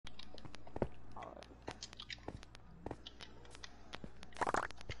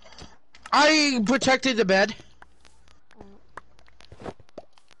I protected the bed.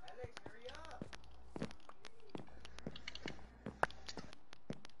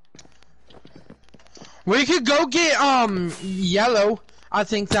 We could go get yellow. I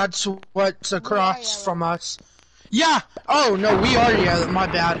think that's what's across from us. Yeah. Oh no, we are yellow. My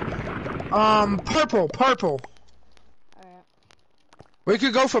bad. Purple. Alright. We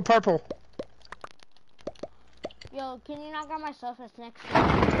could go for purple. Yo, can you not grab my stuff that's next to me?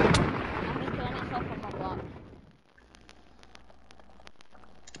 I'm just killing myself from my block.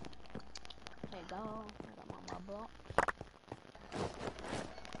 There you go. I got my block.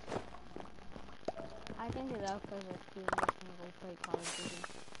 I can do that because it's cute and just gonna go play Call of Duty.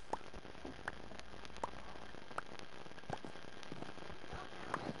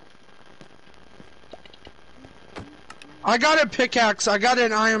 I got a pickaxe. I got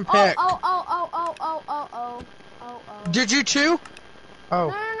an iron pick. Oh. Did you too? Oh.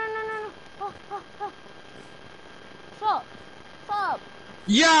 No. Stop.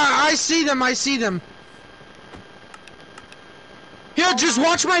 Yeah, I see them. Here, just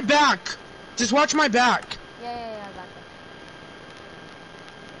watch my back. Just watch my back. Yeah, I got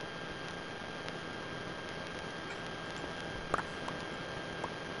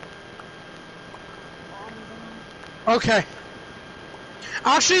that. Okay.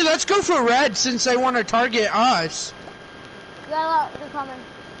 Actually, let's go for red since they want to target us. Yeah, they're coming.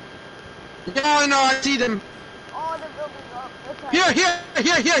 Yeah, I know, I see them. Oh, they're building up.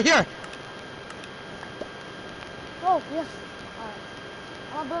 Here. Oh, yes. Alright.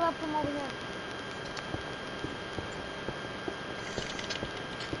 I'm gonna build up from over here.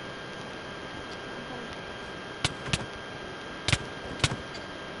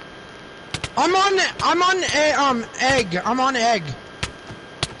 I'm on egg. I'm on egg.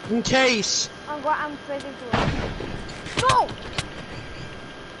 In case. I'm phasing through it. No!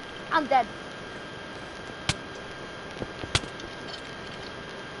 I'm dead.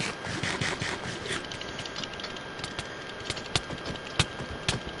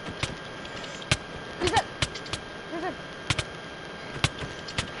 He's dead.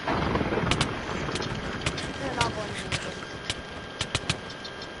 You're not going anywhere.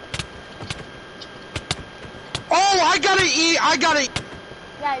 Oh, I gotta eat.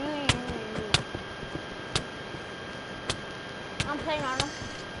 Yeah, you. I'm playing on him.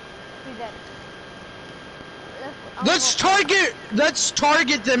 He's dead. Let's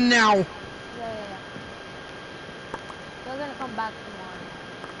target them now. Yeah. They're gonna come back tomorrow.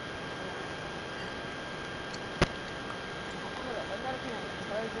 Hold up, I gotta connect the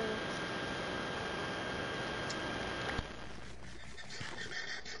charger.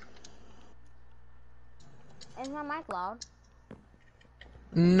 Is my mic loud?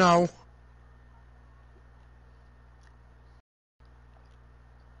 No.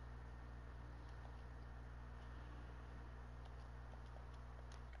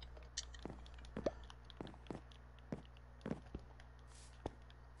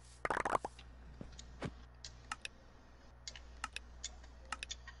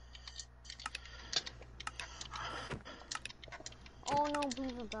 Oh no,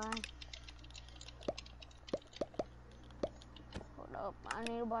 please don't die. Hold up, I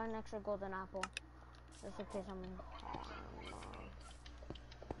need to buy an extra golden apple. Just in case I'm in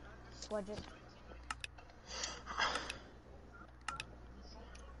budget.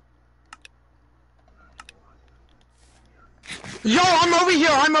 Yo, I'm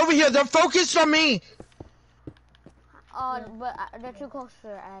over here. They're focused on me. But they're too close to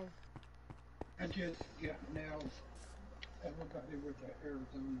egg. I just got nailed. Everybody with the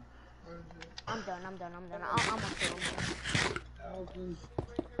Arizona. I'm done. I'm gonna kill him. 1,000.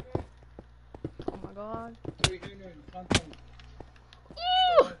 Oh my god. 300 and something.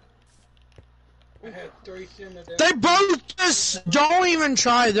 Ew! I had 3 cents. They both just don't even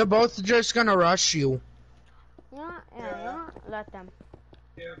try. They're both just gonna rush you. Yeah, let them.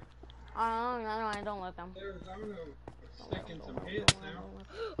 Yeah. I don't let them. Arizona sticking some hits now.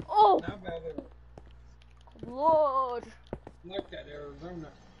 Oh! Now better Lord! look at Arizona.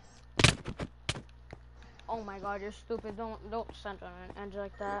 Oh my god, you're stupid. Don't center on an edge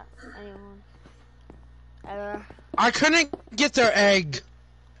like that. Anyone. Ever. I couldn't get their egg.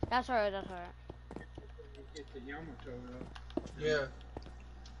 That's alright. Get the Yamato up. Yeah.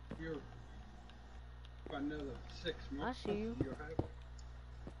 You're for another 6 months. I see you. You'll have it.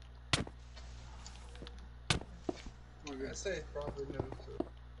 I say probably no.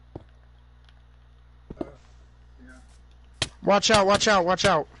 Yeah. Watch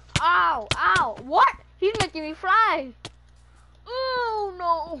out. Ow! What? He's making me fly. Oh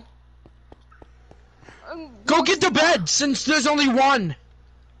no! Go get the bed since there's only one.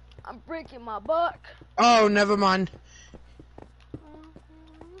 I'm breaking my butt. Oh, never mind.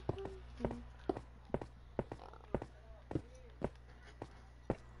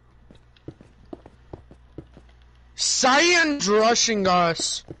 Cyan's rushing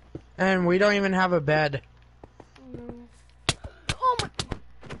us, and we don't even have a bed. Oh my.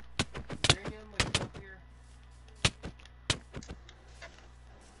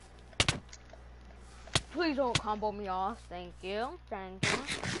 Please don't combo me off. Thank you. Thank you.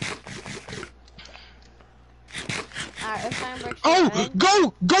 Alright, if I'm breaks Oh, bed,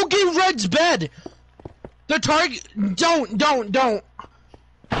 go get Red's bed. The target. Don't.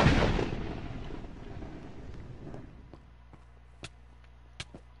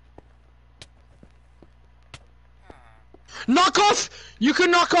 Knock off. You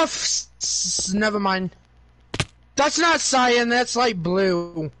can knock off. Never mind. That's not cyan. That's light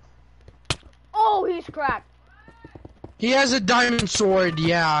blue. oh, he's cracked. He has a diamond sword.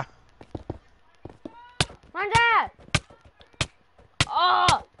 Yeah. My dad.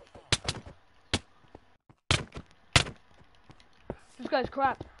 Oh, this guy's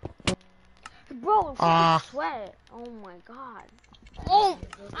cracked. Bro, sweat. Oh my god. Oh,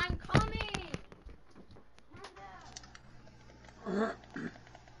 I'm coming. I'm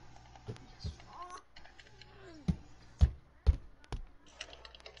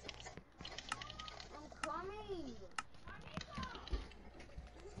coming.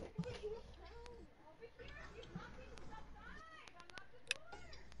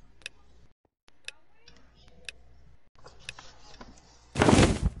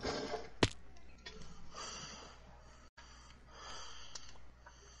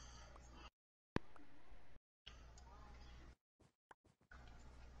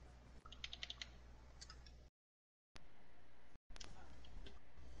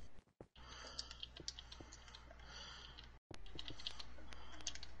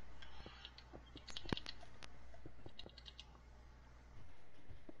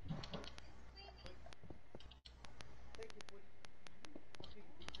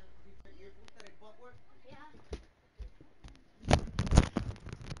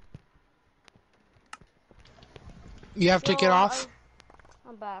 You have to get off?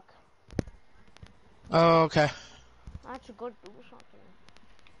 I'm back. Oh, okay. I have to go do something.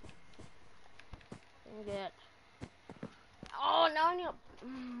 Get. Oh, now I need. Oh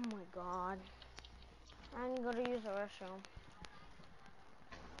my god. I need to go to use the restroom.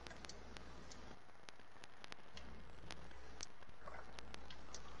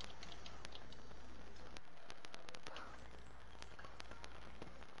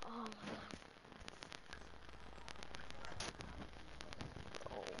 Oh.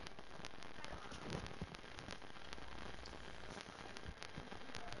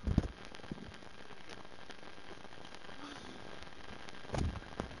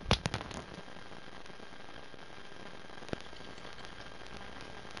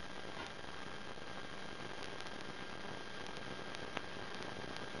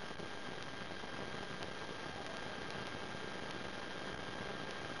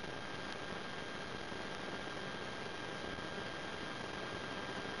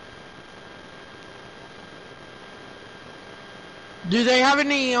 Do they have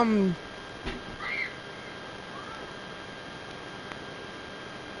any,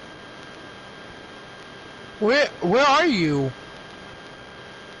 Where are you?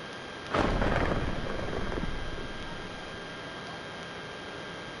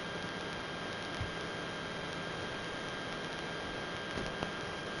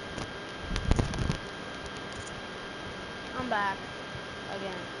 I'm back.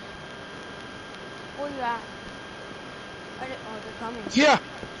 Again. Where you at? Oh, they're coming.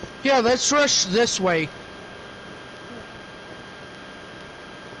 Yeah, let's rush this way.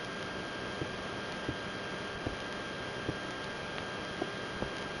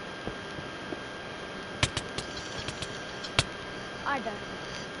 I died.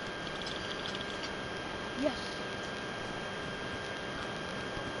 Yes.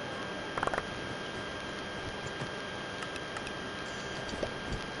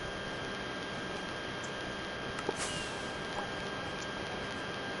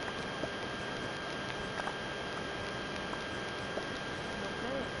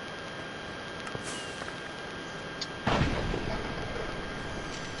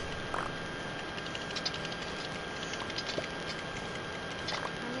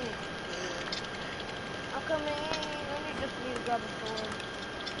 I'm coming. I just need to grab a sword.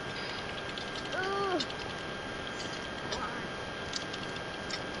 Ooh.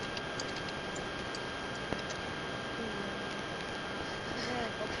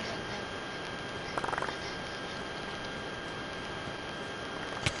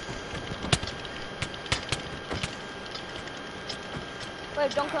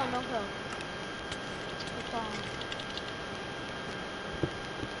 Wait, don't kill him, don't kill him.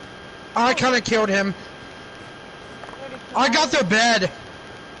 I kind of killed him. I got the bed.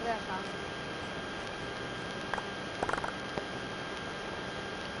 Yeah, fine.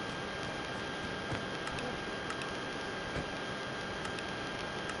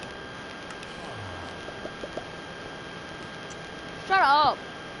 Shut up.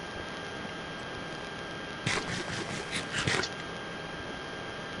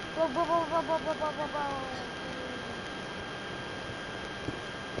 Go, go, go, go, go, go, go, go, go.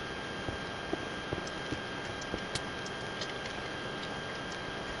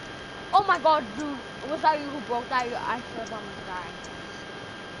 Oh my god, dude. Was that you who broke that? I swear I'm gonna die.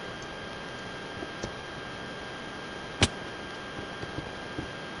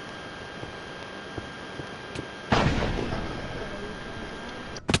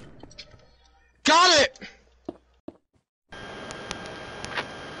 Got it!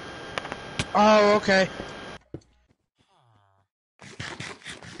 Oh, okay.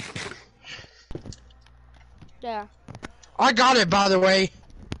 There. I got it, by the way.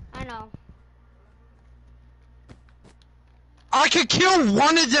 I know. I could kill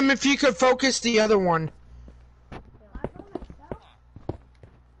one of them if you could focus the other one.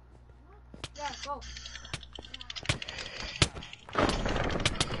 Yeah, go.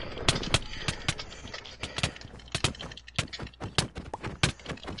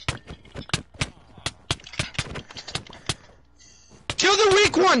 Kill the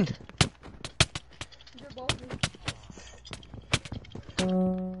weak one! They're both weak.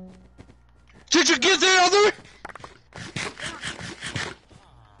 Did you get the other?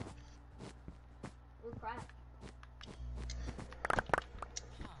 We're cracked.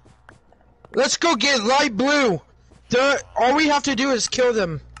 Let's go get light blue. All we have to do is kill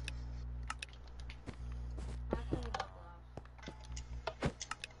them.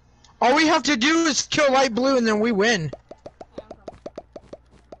 All we have to do is kill light blue and then we win.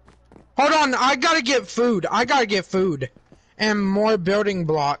 Hold on, I gotta get food. I gotta get food. And more building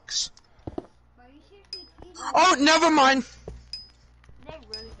blocks. Oh, never mind. They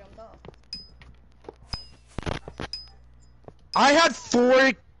really jumped off. I had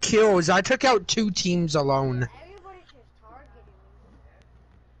 4 kills. I took out 2 teams alone. Everybody's just targeting me.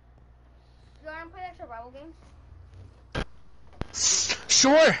 You wanna play like survival games?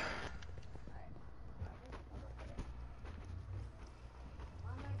 Sure.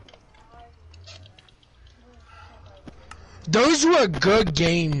 Those were good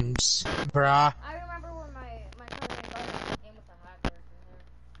games, bruh. I remember when my cousin got a game with a hacker in there.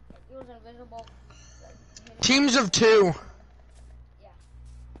 Like, he was invisible. Like, Teams of 2.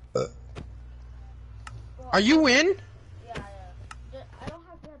 Yeah. Are you in? Yeah. I don't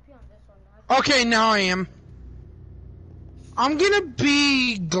have PvP on this one. Okay, now I am. I'm gonna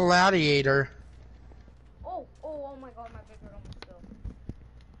be gladiator. Oh my god, my bigger almost killed.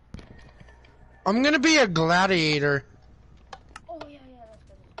 I'm gonna be a gladiator. Oh yeah, that's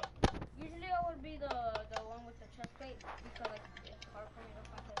good. Usually I would be the one with the chest plate because like it's hard for me to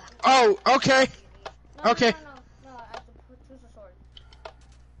find chest plate. Oh, okay. No, Okay. No, I have to choose a sword.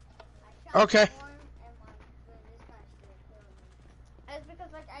 Okay. It's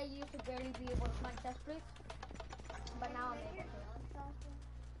because like I used to barely be able to find chest plates, but now I'm able to.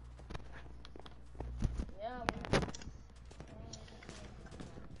 Yeah.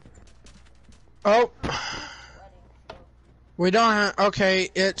 Oh. We don't have, okay,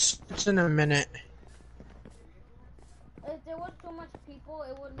 it's in a minute. If there was too much people,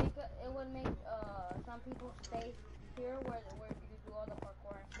 it would make some people stay here where you do all the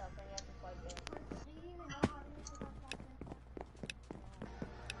parkour and stuff, and you have to fight there. Do you even know how to make the parkour?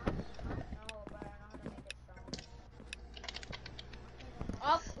 No, but I know how to make it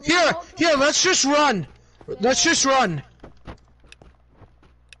strong. Here, let's just run. Let's just run.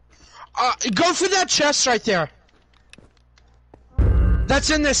 Go for that chest right there. That's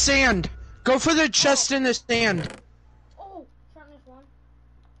in the sand. Go for the chest in the sand. Oh, sharpness 1.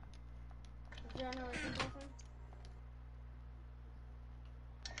 Generation something.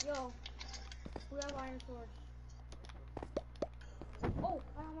 Yo, we have iron swords. Oh,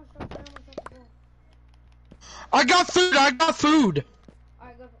 I almost dropped the ball. I got food. Alright,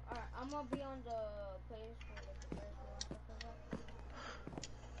 good. Alright, I'm gonna be on the place for the first one.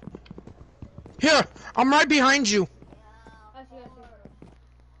 Here, I'm right behind you. I see.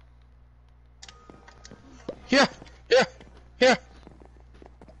 Here.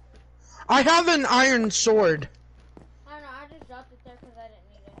 I have an iron sword. I don't know, I just dropped it there because I didn't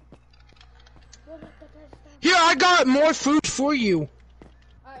need it. Here, I got more food for you.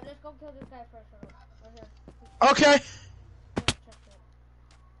 Alright, let's go kill this guy first. Right here. Okay.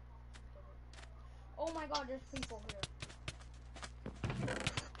 god, there's people here.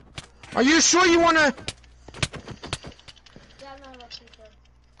 Are you sure you wanna? Yeah, no, look, he said.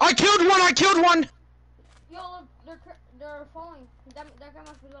 I killed one! Yo, look, they're falling. That guy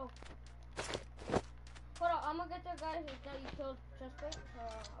must be low. Hold on, I'm gonna get the guy that you killed just quick.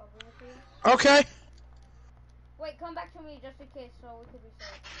 I'll bring it to you. Okay. Wait, come back to me just in case, so we could be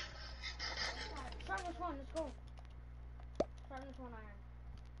safe. Try this one, let's go. Try this one iron.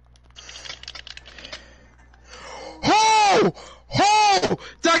 Oh! Oh!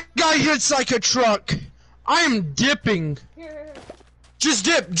 That guy hits like a truck. I am dipping. Here. Just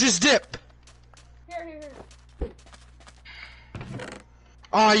dip. Here.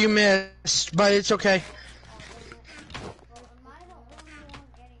 Oh, you missed, but it's okay.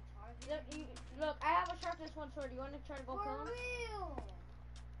 Look, I have a sharpness one sword. You want to try to go kill him? Real?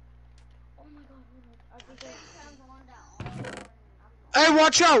 Oh my god, I think Hey,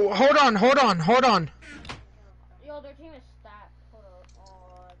 watch out! Hold on. Yo, their team is stacked. Hold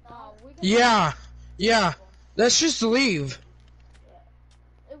up. We can Yeah. Let's just leave.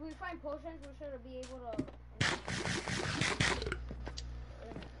 Yeah. If we find potions, we should be able to.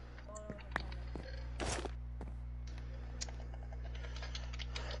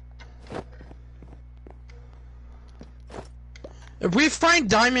 If we find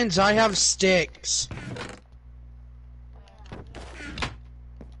diamonds, I have sticks.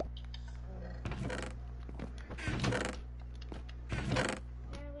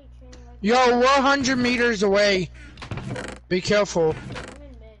 Yo, we're 100 meters away. Be careful. I'm in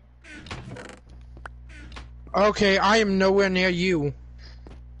mid. Okay, I am nowhere near you.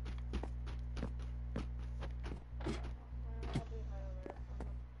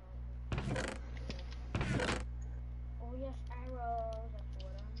 Oh yes, arrows. That's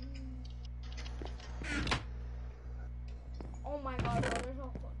what I need. Oh my god, bro,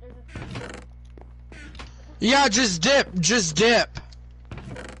 there's a. Yeah, just dip.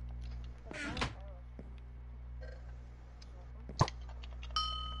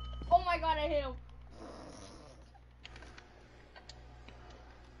 Oh my god, I hit him.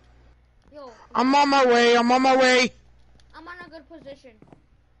 Yo. I'm on my way. I'm on a good position.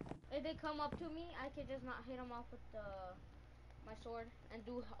 If they come up to me, I can just not hit them off with my sword and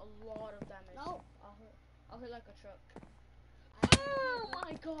do a lot of damage. No. I'll hit like a truck. Oh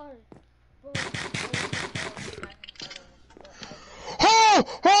my god. Bro. Oh!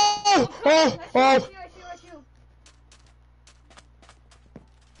 I see you.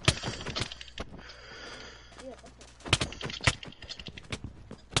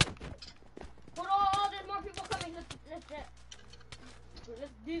 Hold on, there's more people coming. Let's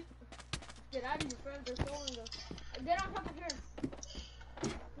get out of here, friends. They're following us. Get on top of here.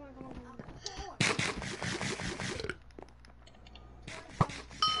 Come on.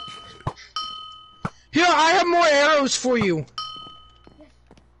 Here, I have more arrows for you. Yes.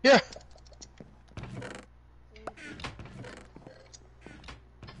 Yeah.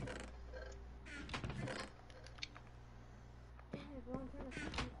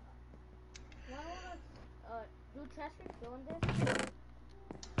 Do trash doing this?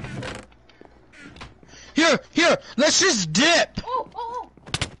 Here, let's just dip. Oh!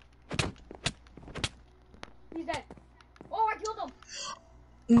 He's dead. Oh, I killed him.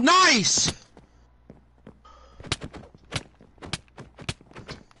 Nice.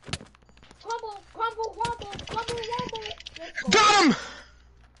 Crumble. Let's go. Got him.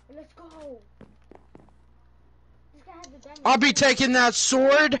 Let's go. This guy had the damage. I'll be taking that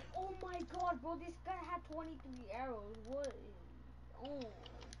sword. Oh my god, bro, this guy had 23 arrows. What is... Oh,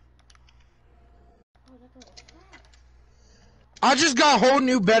 that guy was fast. I just got whole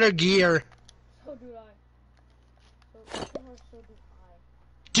new better gear. So do I. So do I.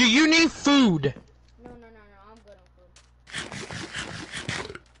 Do you need food? No, I'm good on food.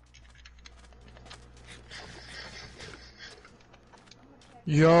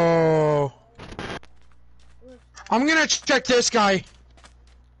 Yo. I'm gonna check this guy.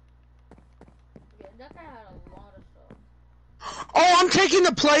 Yeah, that guy had a lot of stuff. Oh, I'm taking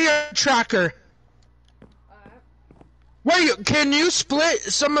the player tracker. Alright. Wait, can you split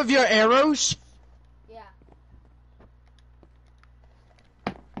some of your arrows? Yeah.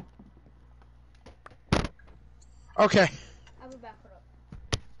 Okay. I'll be back for up.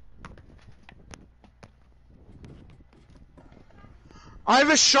 I have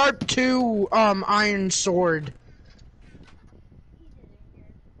a sharp 2 iron sword.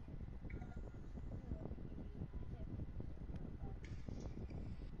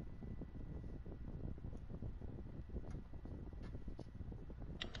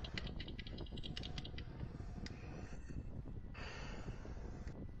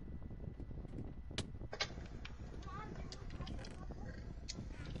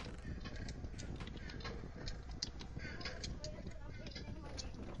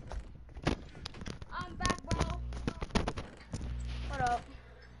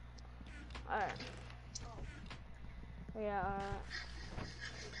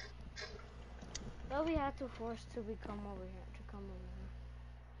 But we had to force to become over here, to come over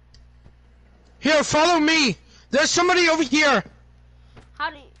Here, follow me. There's somebody over here. How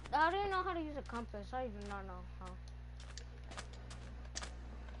do you know how to use a compass? I do not know how.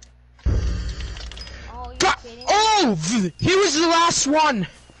 Oh, you kidding me? Oh, he was the last one.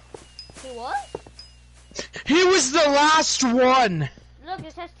 He what? He was the last one. Look,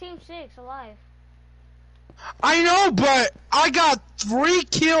 it says Team 6 alive. I know, but I got 3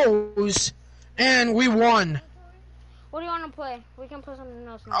 kills and we won. What do you want to play? We can play something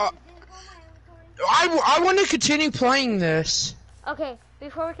else now. I want to continue playing this. Okay,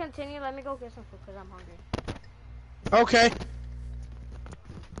 before we continue, let me go get some food because I'm hungry. Okay.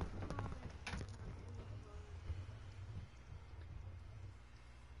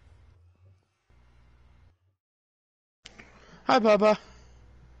 Hi, Bubba.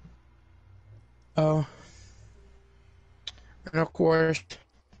 Oh. And of course.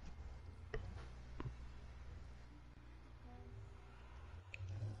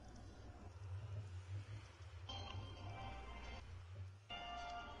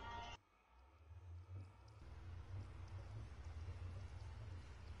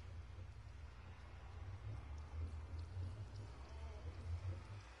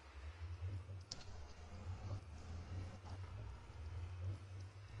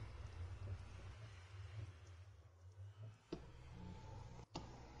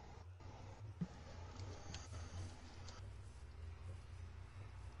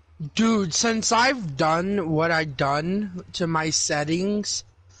 Dude, since I've done what I've done to my settings,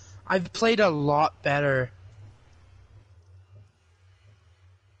 I've played a lot better.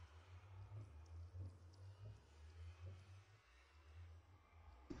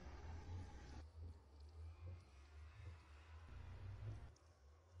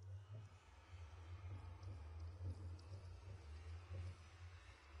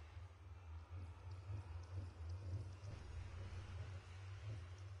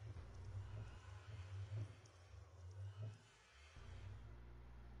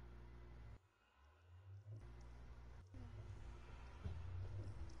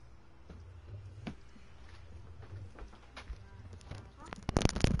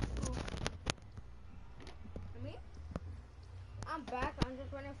 Me? I'm back. I'm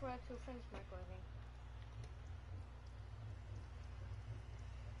just waiting for it to finish recording.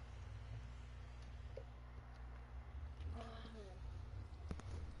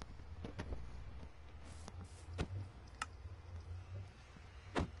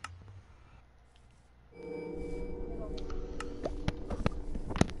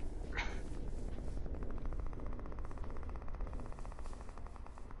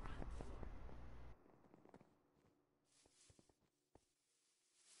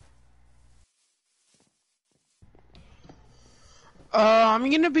 I'm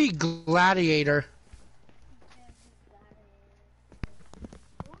gonna be Gladiator.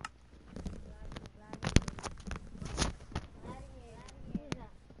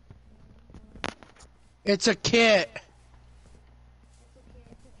 It's a kit.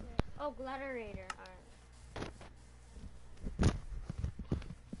 Oh, Gladiator. Alright.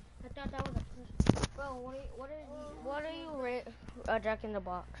 I thought that was a person. Bro, what are you rate Jack in the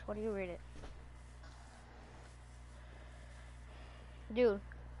Box? What do you rate it? Dude.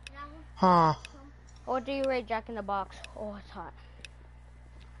 Huh. What do you rate Jack in the Box? Oh, it's hot.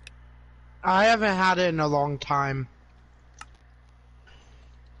 I haven't had it in a long time.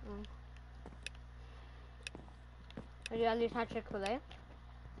 Have you at least had Chick-fil-A?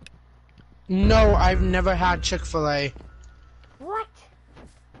 No, I've never had Chick-fil-A. What?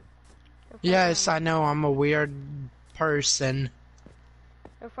 Yes, I know, I'm a weird person.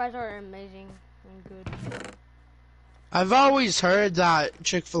 Their fries are amazing and good. I've always heard that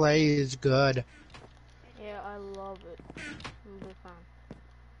Chick-fil-A is good. Yeah, I love it. I'm a big fan.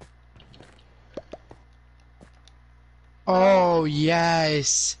 Oh,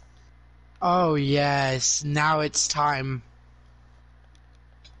 yes. Oh, yes. Now it's time.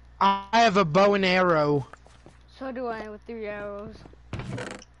 I have a bow and arrow. So do I with 3 arrows.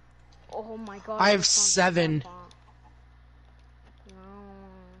 Oh my god. I have 7.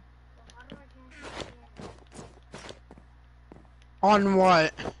 On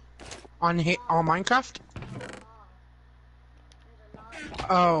what? On Minecraft?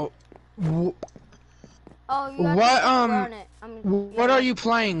 Oh. Oh, you what burn it. what are you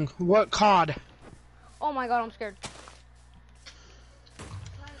playing? What COD? Oh my god, I'm scared.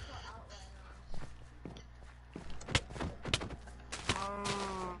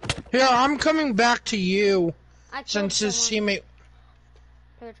 Here, I'm coming back to you. Since his teammate.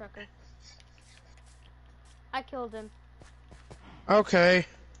 Trucker. I killed him. Okay.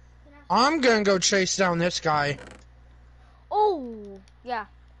 I'm gonna go chase down this guy. Oh, yeah.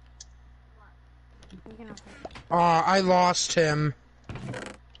 I lost him.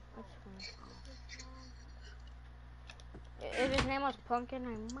 If his name was Pumpkin,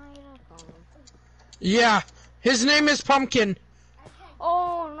 I might have found him. Yeah, his name is Pumpkin.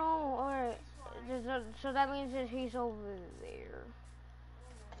 Oh no! Alright, so that means that he's over there.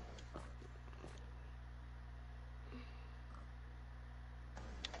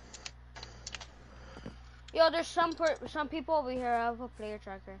 Yo, there's some people over here. I have a player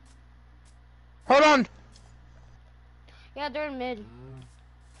tracker. Hold on. Yeah, they're in mid.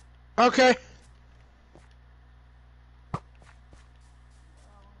 Okay.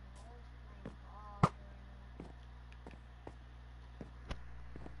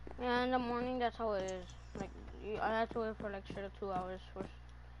 Yeah, in the morning, that's how it is. Like, I had to wait for like straight up 2 hours for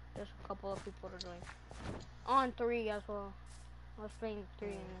just a couple of people to join. On 3 as well. I was playing 3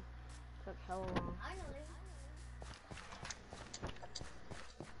 and it took hell long.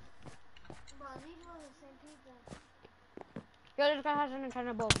 Yo, this guy has an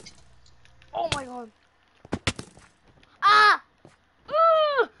antenna bulb. Oh my god. Ah!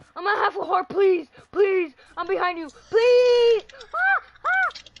 I'm at half a heart, please! Please! I'm behind you! Please! Ah! Ah!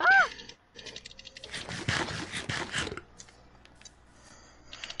 Ah!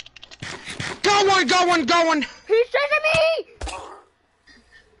 Go on! He's chasing me!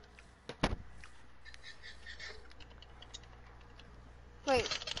 Wait,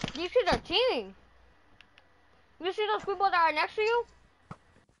 these kids are teaming. You see those people that are next to you?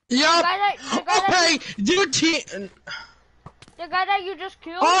 Yup! The guy that you just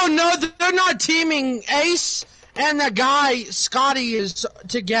killed? Oh no, they're not teaming. Ace and the guy, Scotty, is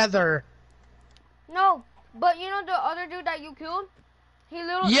together. No, but you know the other dude that you killed? He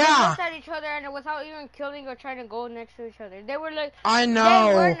literally looked at each other and without even killing or trying to go next to each other. They were like, I know.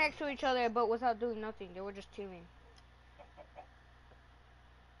 They were next to each other, but without doing nothing. They were just teaming.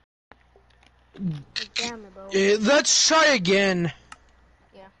 Damn it, bro. Let's try again.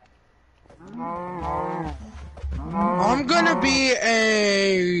 Yeah. I'm gonna be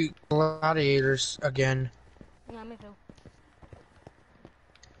a gladiators again. Yeah, me too.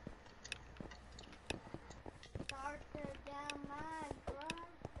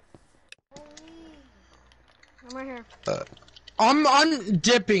 I'm right here. I'm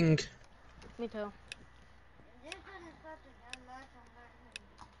dipping. Me too.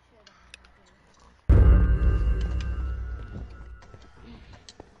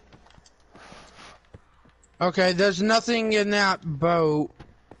 Okay, there's nothing in that boat.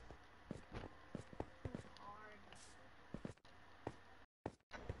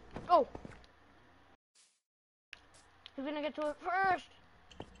 Oh! Who's gonna get to it first?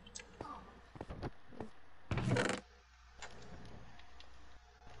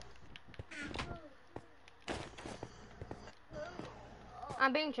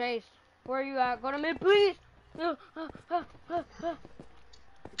 I'm being chased. Where are you at? Go to mid, please!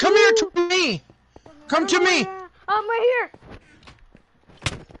 Come here to me! Come to me! I'm right here!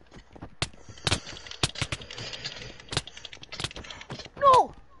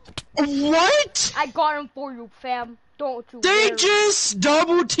 No! What? I got him for you, fam. Don't you They dare. just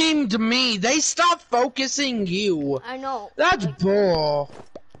double teamed me. They stopped focusing you. I know. That's bull.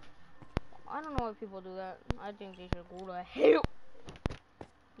 I don't know why people do that. I think they should go to hell.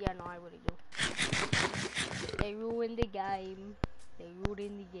 Yeah, no, I really do. They ruined the game. They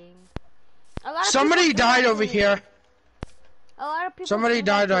ruined the game. Somebody died over here. A lot of people. Somebody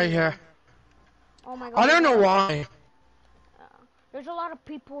died right here. Oh my god. I don't know why. There's a lot of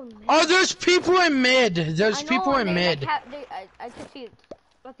people in mid. Oh, there's people in mid. There's people in mid. I can see it,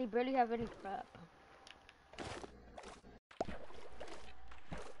 but they barely have any crap.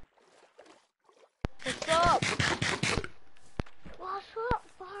 What's up? What's up,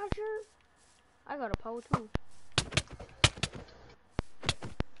 Roger? I got a power too.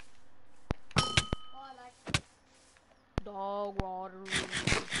 Dog water.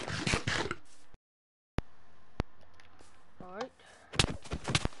 Alright.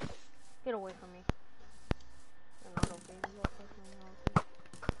 Get away from me.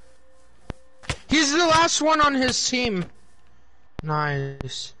 He's the last one on his team.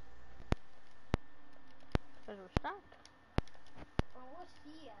 Nice.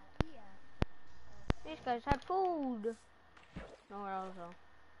 These guys had food. Nowhere else though.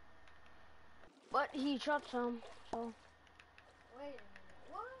 But he shot some, so. Wait a minute,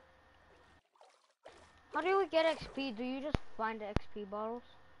 what? How do we get XP? Do you just find the XP bottles?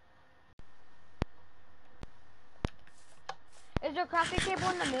 Is there a crafting table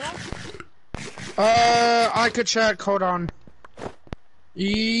in the middle? I could check, hold on.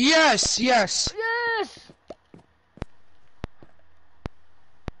 Yes, yes. Yes!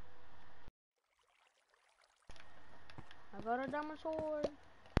 I got a diamond sword.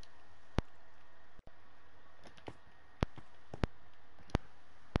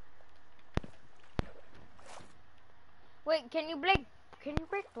 Wait, can you break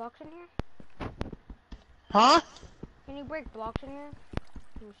blocks in here? Huh? Can you break blocks in here?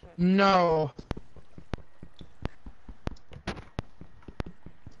 Let me check. No.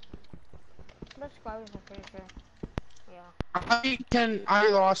 That's spiders, I'm pretty sure. Yeah. I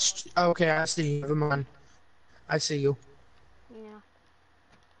lost. Okay, I see you. Never mind. I see you. Yeah.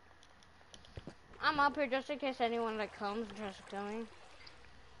 I'm up here just in case anyone like comes and tries to kill me.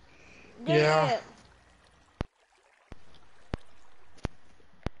 Dang Yeah. it!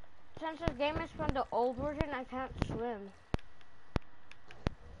 Since this game is from the old version, I can't swim.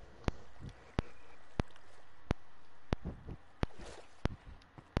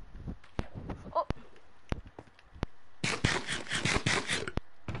 Oh!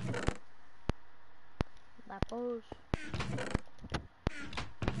 Lapos.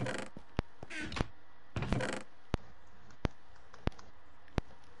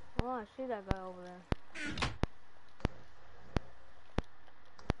 Oh, I see that guy over there.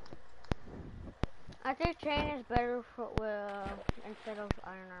 I think chain is better for instead of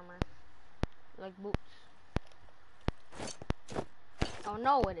iron armor, like boots. Oh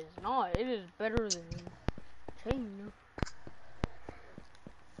no, it is not. It is better than chain.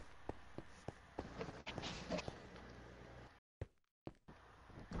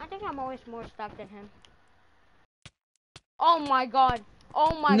 I think I'm always more stacked than him. Oh my god.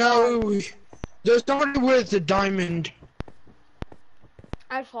 Oh my god. No. There's somebody with the diamond.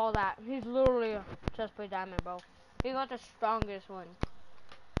 I saw that. He's literally a chestplate diamond, bro. He got the strongest one.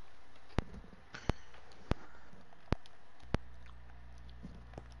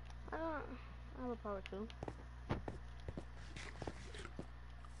 I have a power too.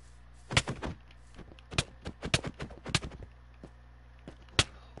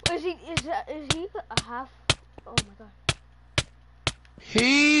 Is he a half? Oh my god.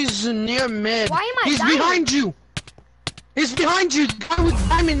 He's near mid. Why am I He's dying? behind you. He's behind you. The guy with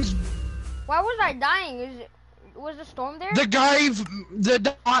diamonds. Why was I dying? Was the storm there? The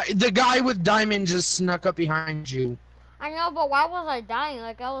guy with diamonds just snuck up behind you. I know, but why was I dying?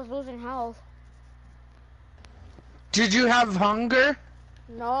 Like I was losing health. Did you have hunger?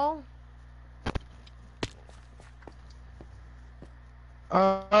 No.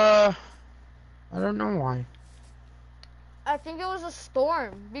 I don't know why. I think it was a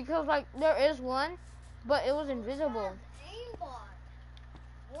storm because like there is one, but it was invisible.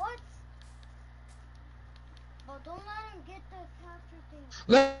 What? Oh, don't let him get the capture thing.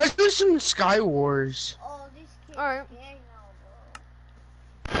 Let's do some Sky Wars. Oh, these kids. Alright. Yeah, no,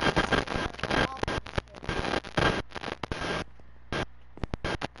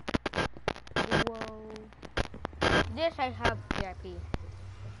 bro. Whoa. This I have VIP.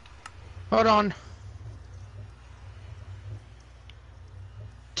 Hold on.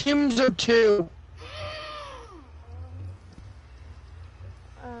 Teams of two.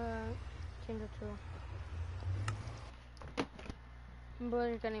 Change it to.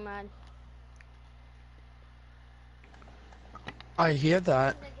 Brother's getting mad. I hear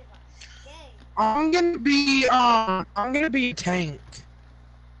that. I'm gonna be a tank.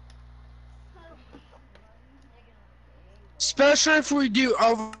 Especially if we do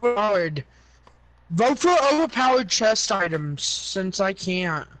overpowered. Vote for overpowered chest items, since I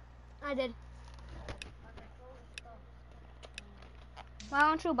can't. I did. Why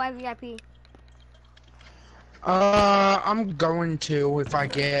don't you buy VIP? I'm going to if I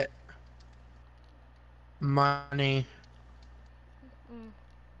get money.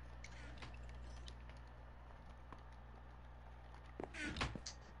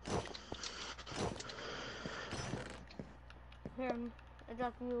 Here, I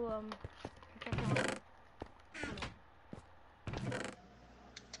got you,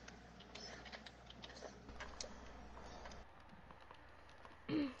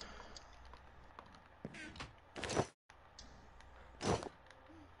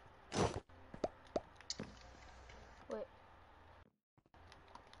 wait.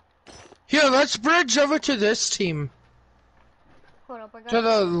 Here, let's bridge over to this team. Hold up, I To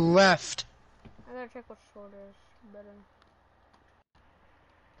the left. I gotta check what sword is better.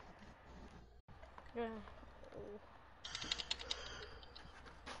 Yeah.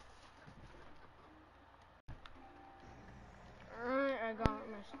 Alright, I got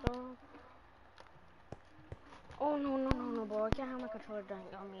my stuff. Oh no, bro. I can't have my controller dying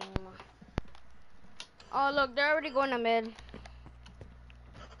on me anymore. Oh look, they're already going to mid.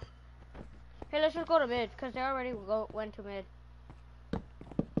 Hey, let's just go to mid, because they already went to mid.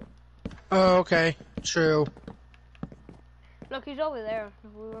 Oh, okay. True. Look, he's over there.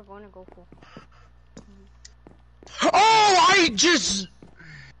 We were going to go for. Oh, I just...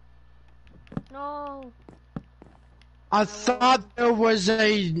 No. I thought there was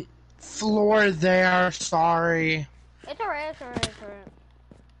a floor there. Sorry. It's alright, it's alright, it's alright.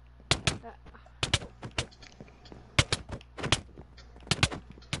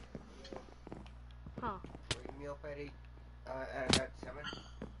 Huh. Wake me up at 7:30.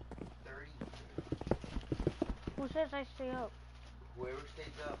 Who says I stay up? Whoever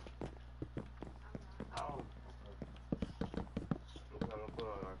stays up. Oh. Okay, I'm gonna put on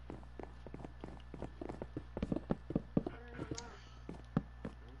our.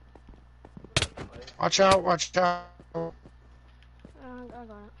 Watch out, watch out. I got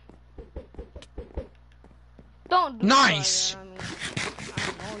it. Don't do Nice! that,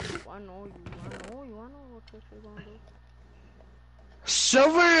 I know what this is gonna do.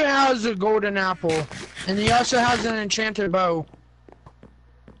 Silver has a golden apple, and he also has an enchanted bow.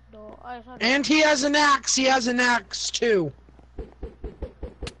 No, I saw that. And he has an axe. He has an axe too.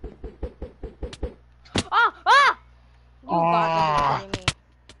 Ah! Ah! You Ah. got to be kidding me.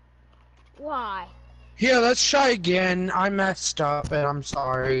 Why? Here, let's try again. I messed up, and I'm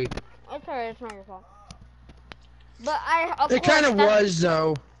sorry. It's alright, it's not your fault. But It kind of was,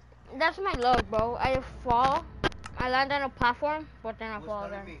 though. That's my luck, bro. I fall, I land on a platform, but then I Who's fall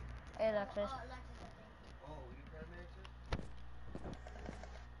calling again. me? Hey, Alexis. Oh, you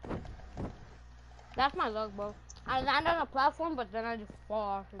got me? That's my luck, bro. I land on a platform, but then I just fall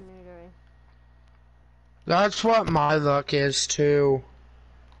off immediately. That's what my luck is, too.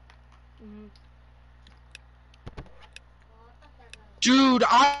 Dude,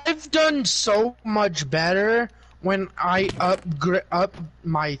 I've done so much better when I up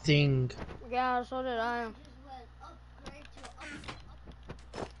my thing. Yeah, so did I.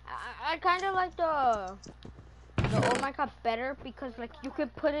 I kind of like the oh my god better because like you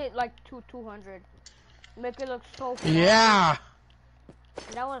could put it like to 200, make it look so fast. Yeah.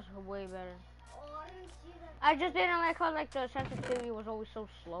 That was way better. I just didn't like how like the sensitivity was always so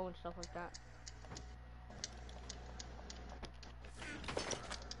slow and stuff like that.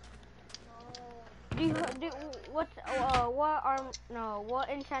 What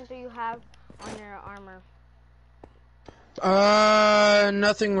enchant do you have on your armor?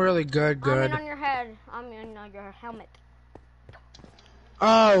 Nothing really good. I mean on your head. I mean on your helmet.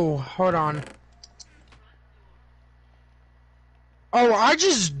 Oh, hold on. Oh, I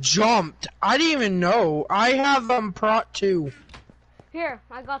just jumped. I didn't even know. I have prot 2. Here,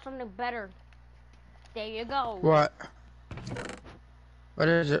 I got something better. There you go. What? What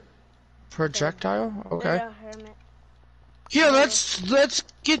is it? Projectile? Okay. Helmet. Here, let's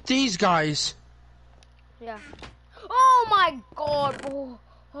get these guys. Yeah. Oh my god, bro.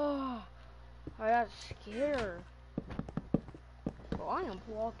 Oh, I got scared. Bro, I am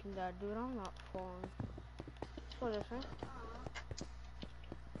blocking that, dude. I'm not falling. What is this, right?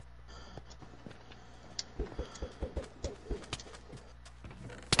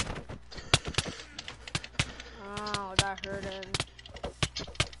 Oh, that hurt him.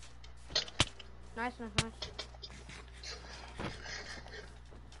 Nice, nice, nice.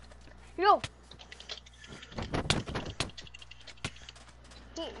 Yo!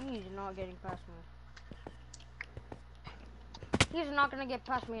 He's not getting past me. He's not gonna get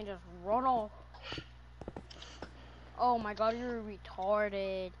past me and just run off. Oh my god, you're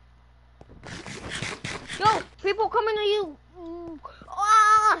retarded. Yo! People coming to you!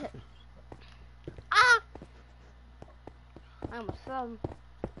 Ah! Ah! I almost fell.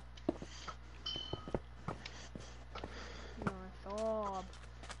 Nice job.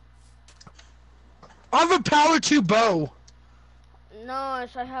 I have a power 2 bow.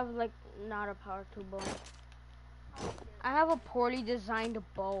 Nice, I have like not a power 2 bow. I have a poorly designed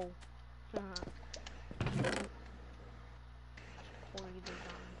bow. Poorly designed.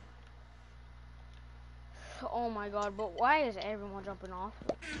 Oh my god, but why is everyone jumping off?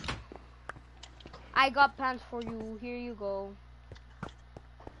 I got pants for you. Here you go.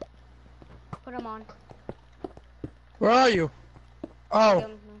 Put them on. Where are you? Oh.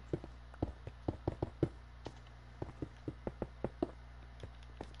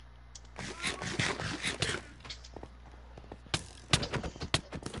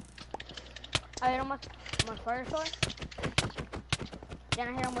 I hit him with my fire sword. Then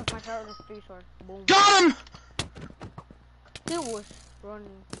I hit him with my power 3 sword. Boom. Got him! He was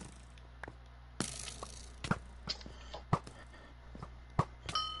running.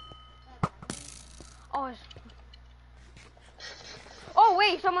 Oh,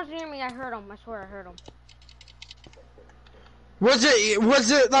 wait, someone's near me. I heard him. I swear I heard him. Was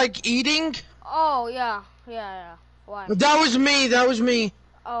it like eating? Oh, yeah. Yeah. Why? That was me. That was me.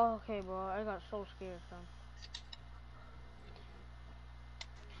 Oh, okay, bro. I got so scared, son.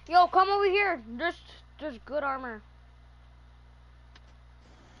 Yo, come over here. There's good armor.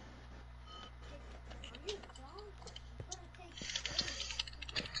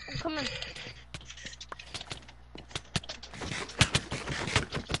 I'm coming.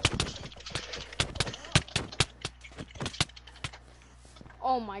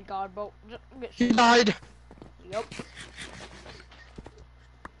 Oh my god, bro. He died. Yep.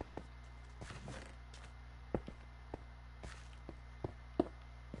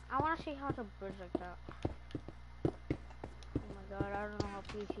 I want to see how to bridge like that. Oh my god, I don't know how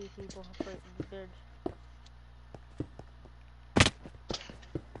PC people have played the bridge.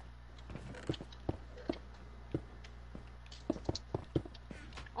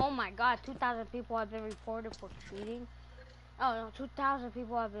 Oh my god, 2,000 people have been reported for cheating. Oh no, 2,000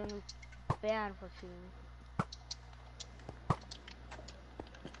 people have been banned for cheating.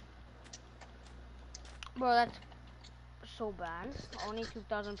 Bro, that's so bad. Only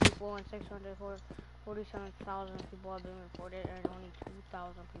 2,000 people and 647,000 people have been reported, and only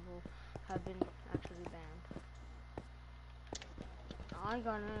 2,000 people have been actually banned. I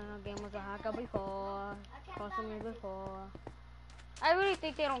got in a game with a hacker before, crossing me before. I really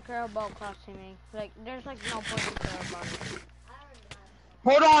think they don't care about cross teaming. Like, there's like no point to care about it.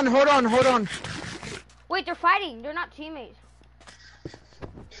 Hold on. Wait, they're fighting. They're not teammates.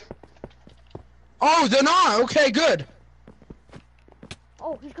 Oh, they're not. Okay, good.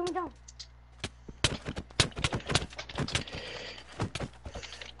 Oh, he's coming down.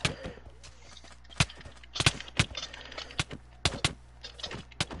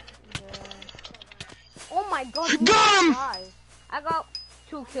 Yeah. Oh my god. Got him! I got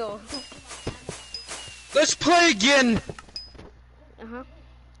 2 kills. Let's play again. Uh-huh.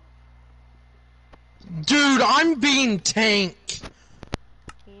 Dude, I'm being tanked.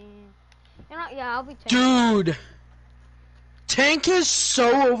 Yeah. You know, yeah, I'll be taking. Dude. Tank is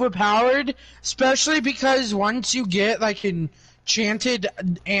so overpowered, especially because once you get like enchanted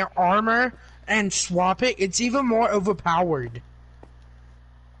armor and swap it, it's even more overpowered.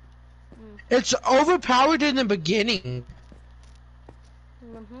 It's overpowered in the beginning.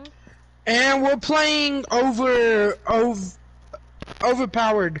 And we're playing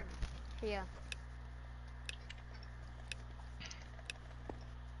overpowered. Yeah.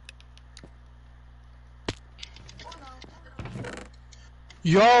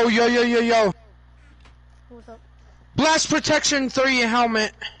 Yo. What's up? Blast protection 3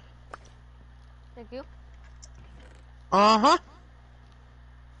 helmet. Thank you. Uh-huh.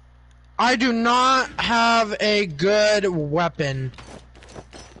 I do not have a good weapon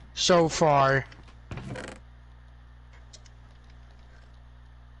so far.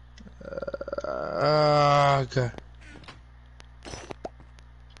 Okay.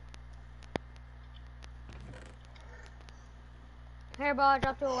 Here, bro, I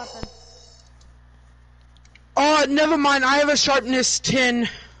dropped you a weapon. Oh, never mind. I have a sharpness 10.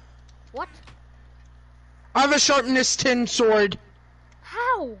 What? I have a sharpness 10 sword.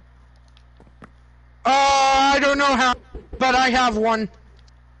 How? I don't know how, but I have one.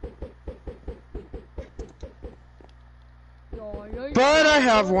 But I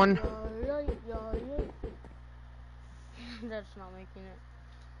have one. That's not making it.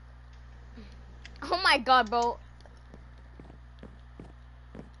 Oh my god, bro.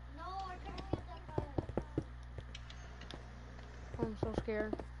 No, I can't get that guy. I'm so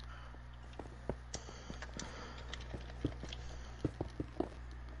scared.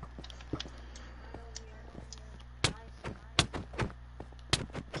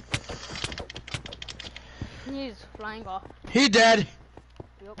 He's flying off. He dead.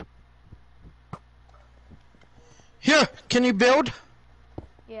 Yep. Here, can you build?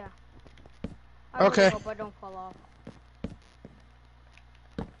 Yeah. Okay. I hope I don't fall off.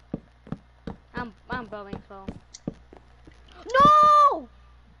 I'm building, so. No!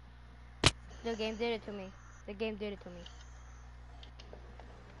 The game did it to me. The game did it to me.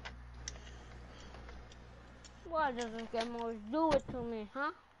 Why doesn't game always do it to me,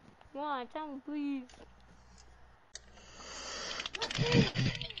 huh? Why? Tell me, please.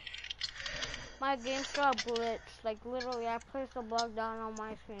 My game got glitched. Like, literally, I placed a block down on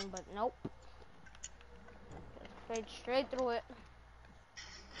my screen, but nope. Just fade straight through it.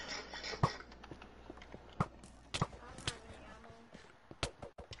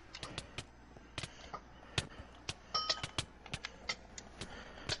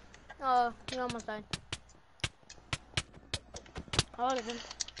 You almost died. Oh, look at them.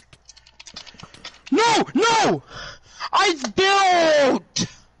 No! No! I built!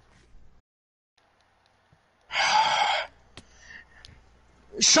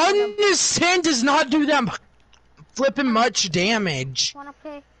 Shutting his hand does not do that flipping much damage. Wanna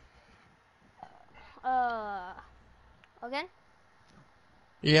play? Again?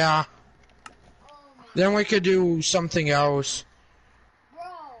 Yeah. Then we could do something else.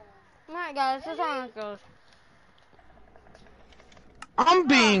 Alright guys, this is how it goes. I'm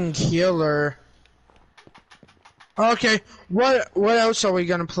being healer. Okay, what else are we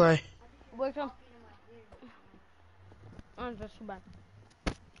gonna play? Wake up. Oh, that's too bad.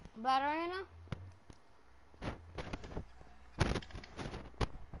 Bad arena?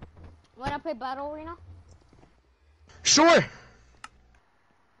 Wanna play battle arena? Sure.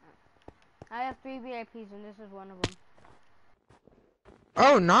 I have 3 VIPs and this is one of them.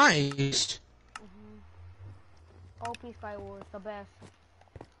 Oh, nice. OP Sky Wars, the best.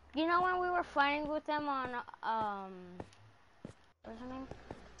 You know when we were fighting with them on, what's her name?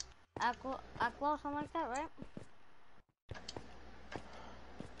 Aqua, something like that, right?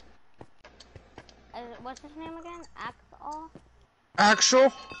 What's his name again? Actual,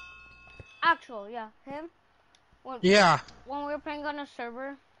 yeah, him. Yeah. When we were playing on a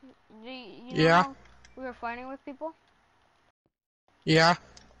server, you know Yeah. how we were fighting with people? Yeah.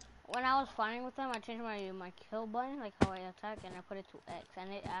 When I was fighting with them, I changed my kill button, like how I attack, and I put it to X,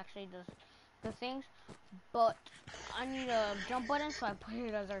 and it actually does the things. But I need a jump button, so I put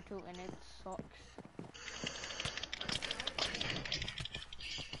it as R2, and it sucks.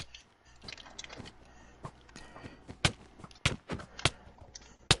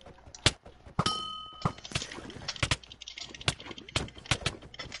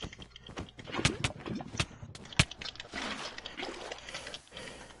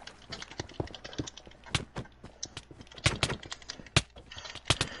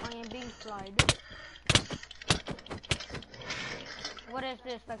 I am being fried. What is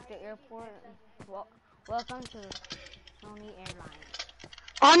this, like the airport? Welcome to Sony Airlines.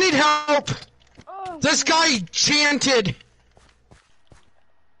 I need help. Oh, This guy chanted.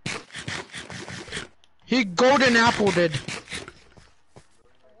 He golden appled it.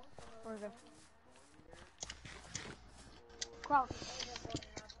 Where's it? Crouch.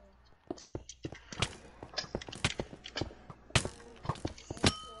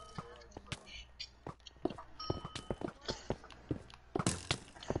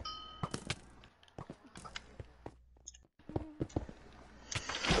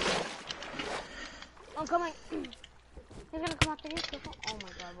 I'm coming. He's gonna come after you. Oh my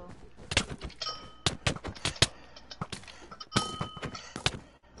god, bro.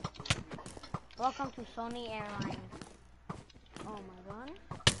 Welcome to Sony Airlines. Oh my god.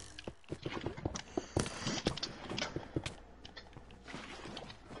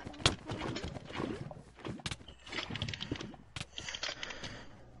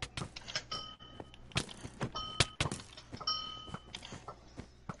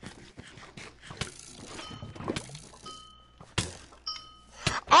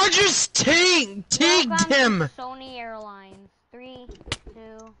 I just tagged him. To Sony Airlines. 3, 2,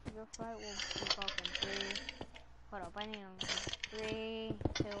 your flight will take off in 3. Hold up, I need them. 3,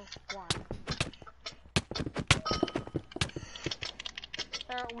 2, 1.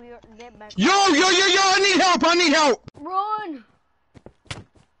 Sir, get back. Yo, I need help, I need help. Run!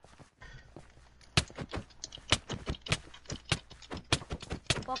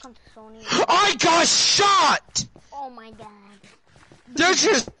 Welcome to Sony. I got shot. Oh my god. They're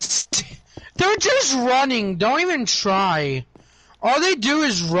just running. Don't even try. All they do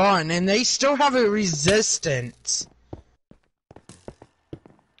is run, and they still have a resistance.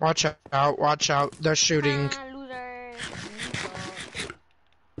 Watch out, watch out. They're shooting. Loser.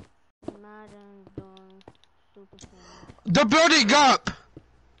 Imagine doing stupid things. They're building up.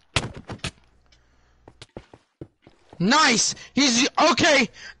 Nice. He's okay.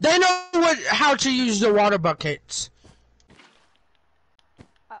 They know how to use the water buckets.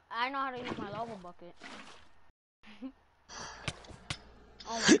 I know how to use my lava bucket.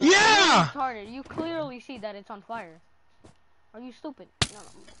 Oh my god. Yeah! Retarded. You clearly see that it's on fire. Are you stupid? No,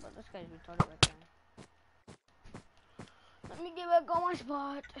 but this guy's retarded right there. Let me get back on my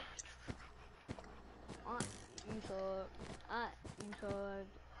spot. You suck. You suck.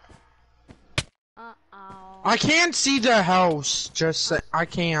 Uh-oh. I can't see the house. Just I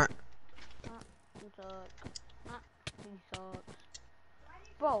can't. You suck. You suck.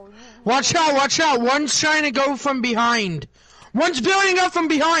 Bro, Watch out, watch out. One's trying to go from behind. One's building up from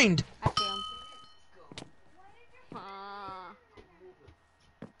behind. I see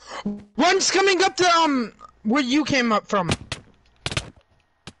him. One's coming up to where you came up from.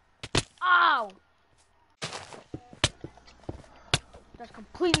 That's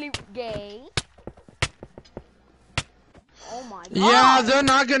completely gay. Oh my god. Yeah, they're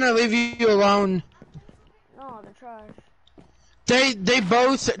not gonna leave you alone. No, they're trash. They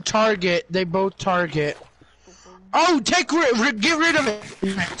both target. They both target. Oh, get rid of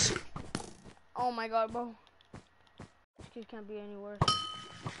it. Oh my god, bro. This kid can't be any worse.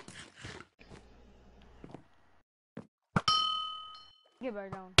 Get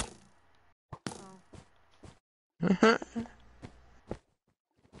back down. Oh.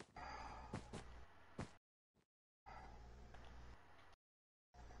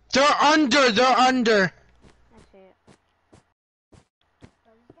 They're under. They're under. I see it.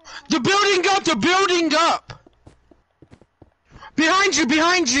 They're building up. They're building up. Behind you.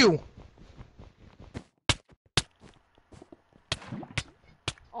 Behind you.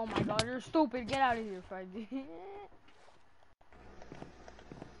 Oh my god, you're stupid. Get out of here, Friday.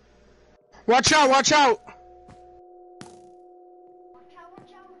 Watch out. Watch out.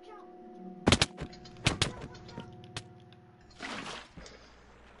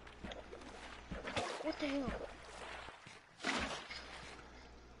 What the hell?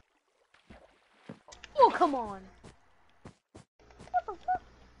 Oh, come on. What the fuck?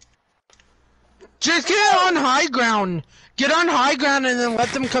 Just get on high ground. Get on high ground and then let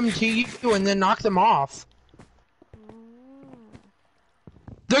them come to you and then knock them off.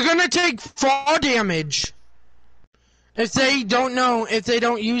 They're gonna take fall damage. If they don't know, if they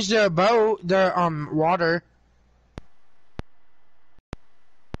don't use their boat, their water.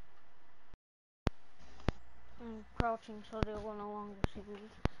 I'm crouching so they will no longer see me.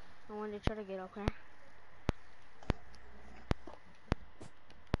 And when they try to get up here.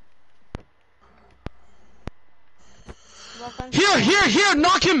 Here,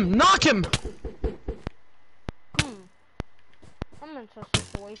 knock him, knock him. I'm in such a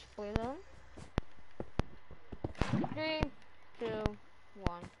situation for them. 3, 2,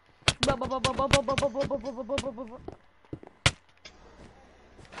 1.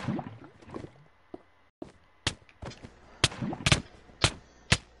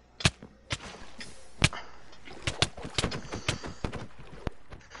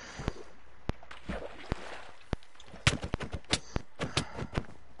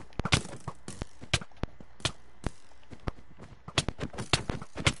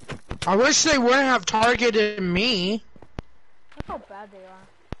 I wish they wouldn't have targeted me. Look how bad they are.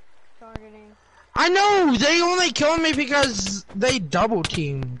 Targeting. I know, they only killed me because they double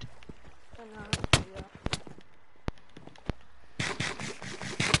teamed.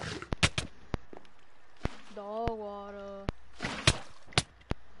 Dog water.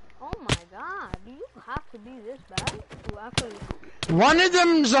 Oh my god, do you have to be this bad to actually... One of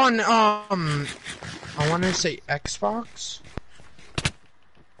them's on, I wanna say Xbox?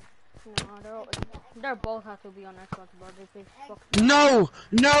 No, they're both have to be on Xbox, but they play fuck. No,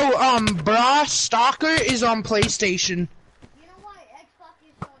 Bra Stalker is on PlayStation. You know why Xbox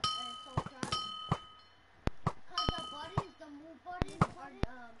is so trash? Cause the buttons, the move buttons on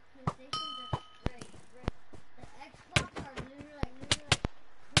PlayStation just straight. The Xbox are literally like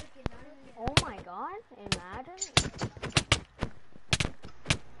freaking not even. Oh my god, imagine.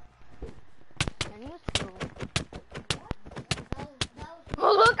 And you too.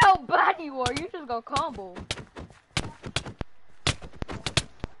 Oh, look how bad you are. You just got combo.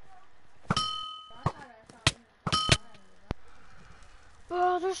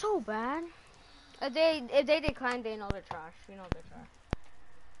 Oh, they're so bad. If they decline, they know they're trash. You know they're trash.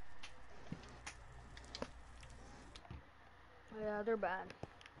 Yeah, they're bad.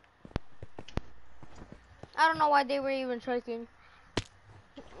 I don't know why they were even striking.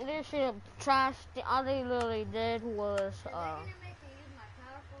 They should have trashed. All they literally did was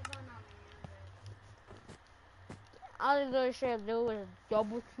all they literally should have done was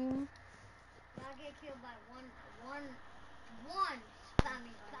double team. I get killed by one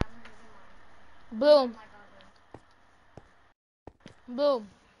spamming gun. Boom. Boom.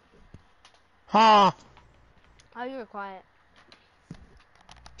 Huh. Oh, you were quiet.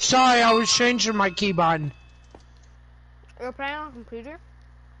 Sorry, I was changing my keybind. You're playing on a computer?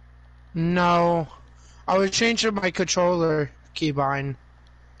 No. I was changing my controller keybind.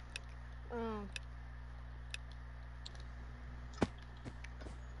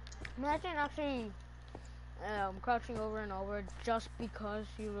 Imagine actually crouching over and over just because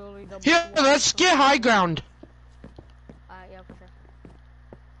you really double. Here, let's get high ground. Yeah, for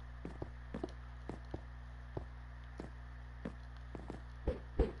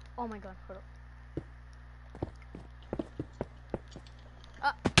sure. Oh my god, hold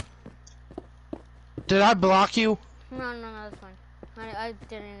up. Did I block you? No, that's fine. I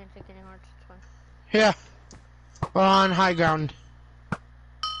didn't even take any hearts, it's fine. Here. We're on high ground.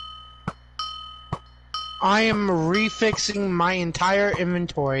 I am refixing my entire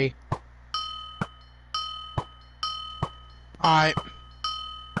inventory. Alright.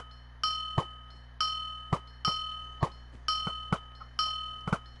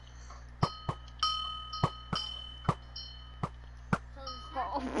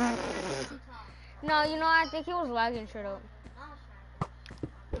 No, you know, I think he was lagging straight up.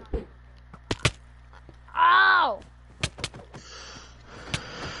 Ow!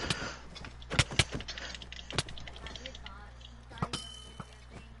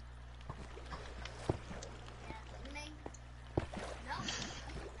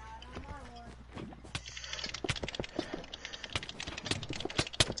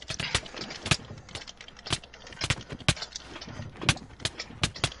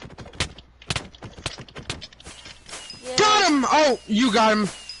 Got him! Oh, you got him.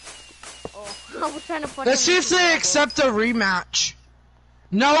 Oh, I was trying to put Let's see if they accept a rematch.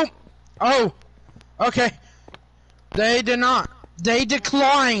 No. Oh. Okay. They did not. They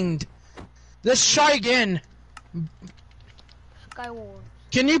declined. Let's try again. Skywars.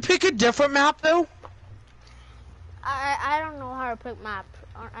 Can you pick a different map though? I don't know how to pick map.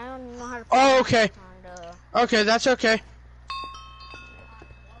 I don't know how to pick Oh, okay. Okay, that's okay.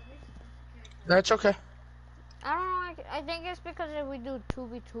 That's okay. I don't know, I think it's because if we do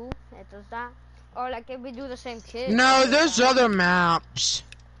 2v2, it does that. Or like if we do the same kit. No, there's other maps.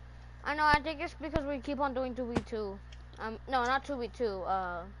 I know, I think it's because we keep on doing 2v2. No, not 2v2,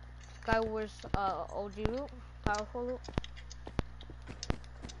 Skywars, OG route, powerful route.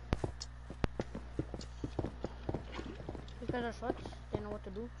 Because they're sluts, they know what to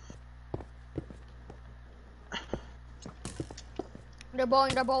do. They're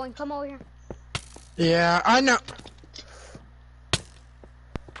bowling, come over here. Yeah, I know.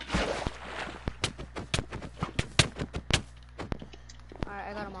 Alright,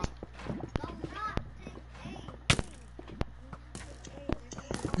 I got them all.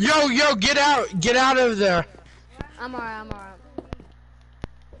 Yo, get out of there. I'm alright.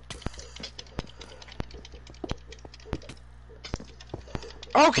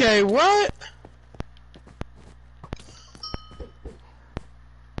 Okay, what?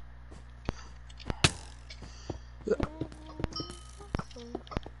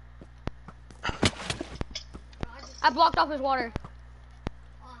 I blocked off his water.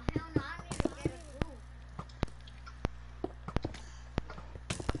 Oh, hell no, I need to get it through.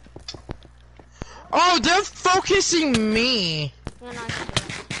 Oh, they're focusing me. Yeah, no, I can do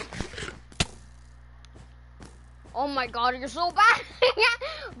it. Oh my god, you're so bad!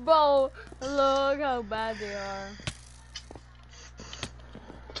 Bro, look how bad they are.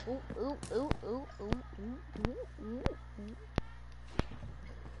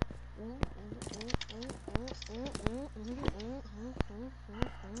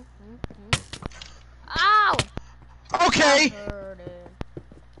 Ow! Okay. That hurted.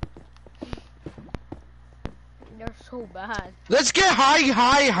 They're so bad. Let's get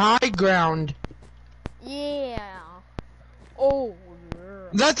high ground. Yeah. Oh, yeah.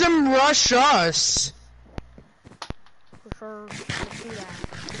 Let them rush us. For sure. Let's do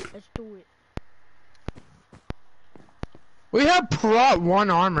that. Let's do it. We have Prot 1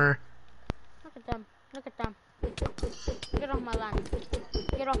 armor. Look at them. Look at them. Get off my land.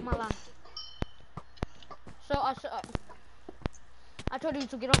 Get off my land. So, I told you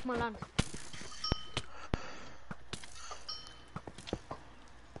to get off my land.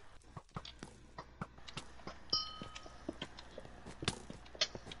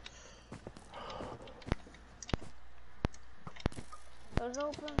 Doors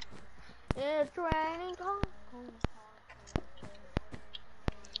open. It's raining. No!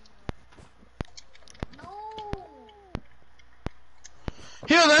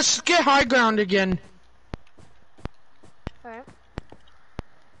 Here, let's get high ground again. Alright.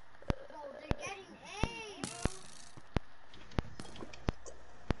 Bro, they're getting A,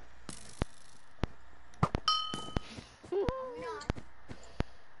 bro. Are we not?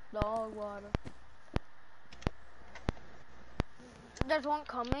 Dog water. There's one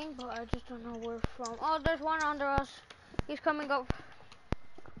coming, but I just don't know where from. Oh, there's one under us. He's coming up.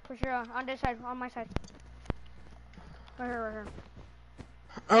 For sure, on this side, on my side. Right here.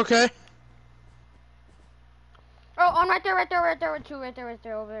 Okay. Oh, right there, two, right there,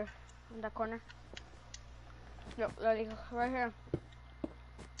 over there, in that corner. Yep, right here.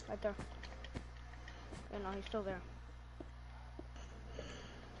 Right there. Yeah, no, he's still there.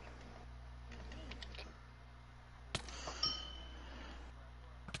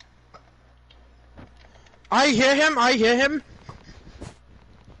 I hear him.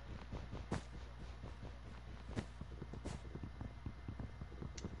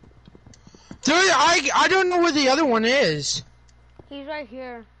 Dude, I don't know where the other one is. He's right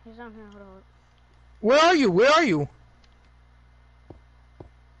here. He's down here. Hold on. Where are you? Where are you?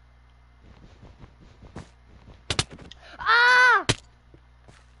 Ah!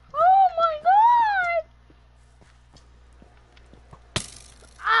 Oh my god!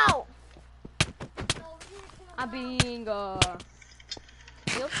 Ow! I'm being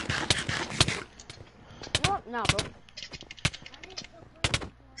Yep. What? No, bro.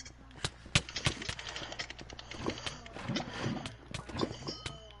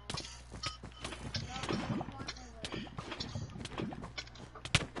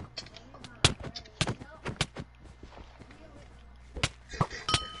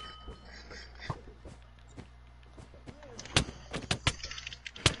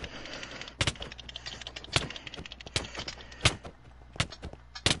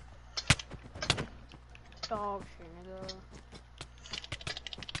 Dog shit, nigga.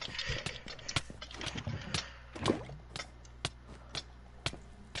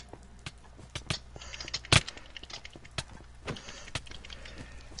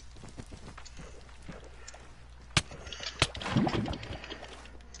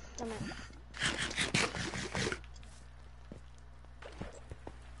 Damn it.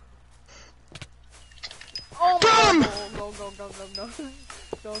 Oh my god.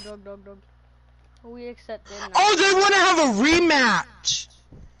 Go. We accepted. Oh, they want to have a rematch.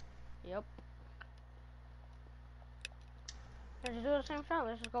 Yep. Let's just do the same shot.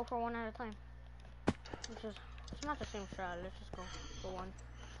 Let's just go for one at a time. It's not the same shot. Let's just go for one.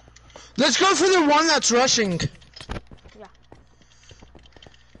 Let's go for the one that's rushing. Yeah.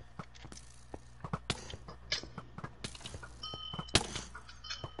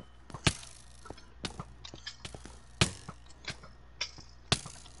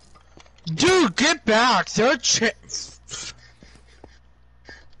 Dude, get back. They're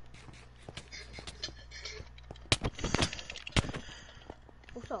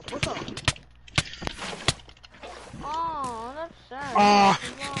What's up? Oh, that's sad.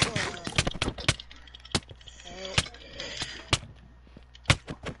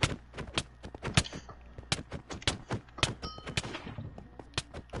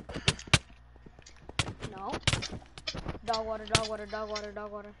 No. Dog water.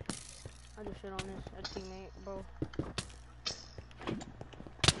 I just shit on this teammate, bro.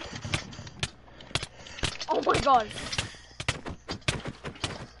 Oh my god!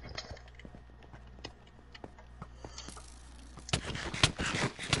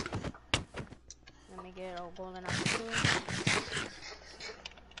 Let me get a golden apple too.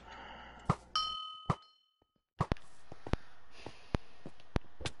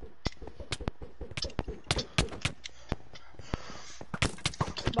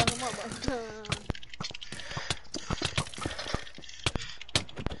 Bug him up.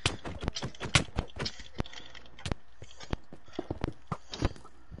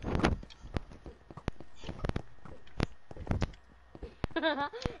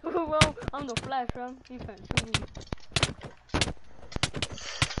 Well, I'm the Flash, bro. You can't shoot me.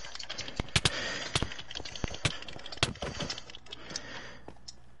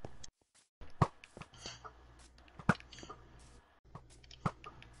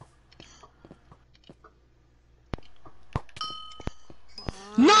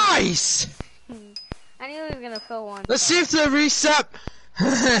 Nice! I knew he was gonna fill one. Let's see if the reset.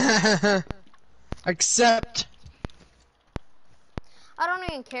 Accept. I don't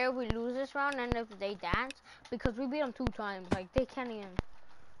even care if we lose this round and if they dance, because we beat them 2 times. Like, they can't even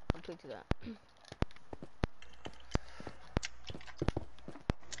tweet to that.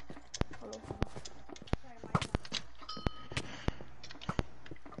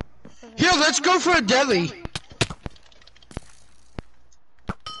 Here, let's go for a deli.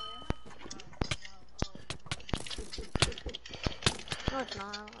 No, it's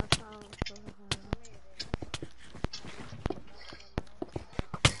not.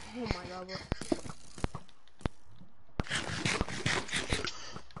 Oh my god, bro.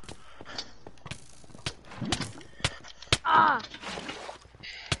 Ah!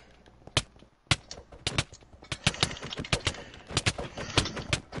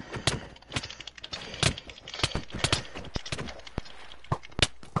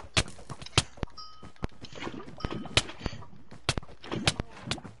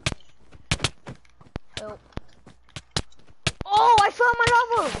 Help. Oh, I fell my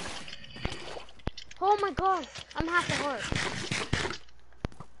lava! Oh my god, I'm half a heart.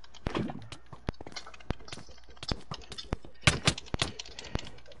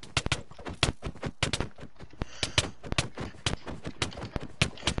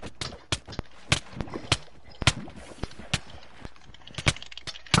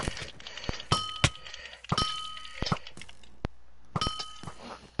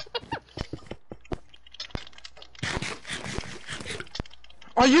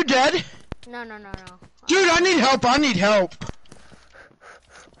 Are you dead? No. Dude, I need help. I need help.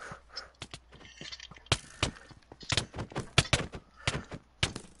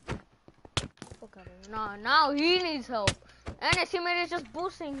 Okay. No, now he needs help. And his teammate is just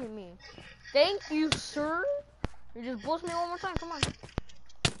boosting me. Thank you, sir. You just boost me one more time. Come on.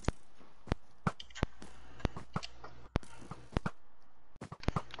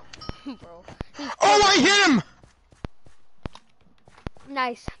 Bro. Oh, I hit him!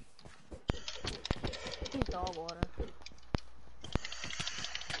 Nice. He's dog water.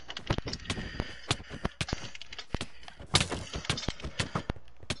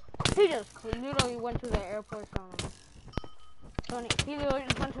 He just literally went to the airport, Tony. He literally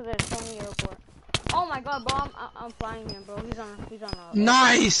just went to the Tony airport. Oh my god, bro, I'm flying him, bro. He's on a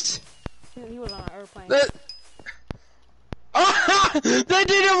Nice! he was on an airplane. They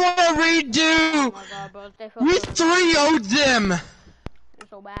didn't want to redo! Oh my god, bro, they felt We so 3-0'd them! They're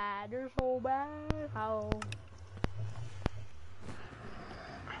so bad, they're so bad. How?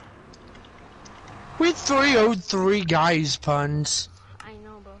 We 3-0'd 3 guys, Puns. I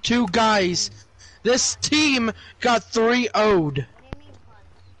know, bro. 2 guys. This team got 3-0'd. What do you mean, fun?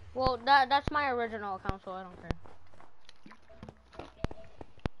 Well, that's my original account, so I don't care.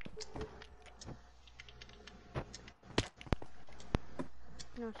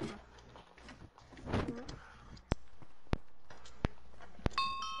 No, it's not.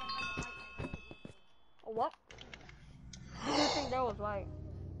 What? I didn't think that was right.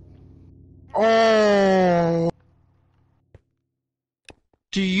 Oh.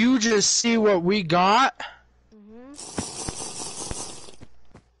 Do you just see what we got?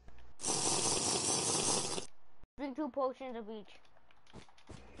 Drink 2 potions of each.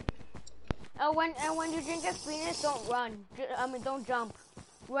 And when you drink a Phoenix, don't run. Don't jump.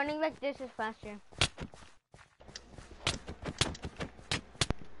 Running like this is faster.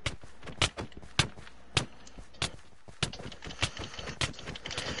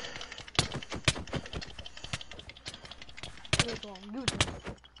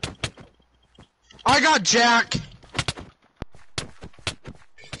 I got Jack.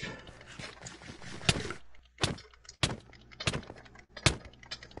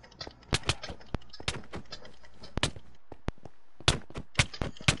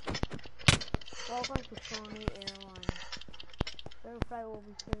 Welcome to Sony Airlines. Their flight will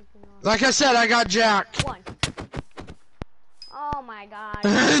be taking off. Like I said, I got Jack. 1. Oh my god.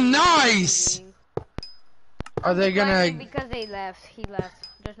 Nice! Are they gonna... Because they left. He left.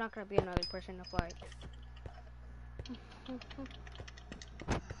 There's not gonna be another person to fight.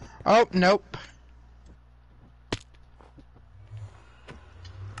 Oh, nope.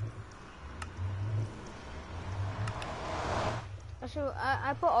 So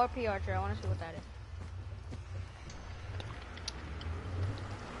I put RP Archer. I want to see what that is.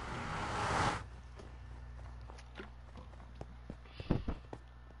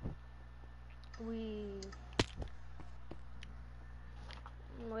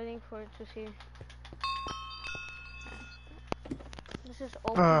 I'm waiting for it to see. This is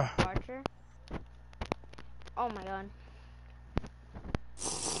open Archer. Oh my god.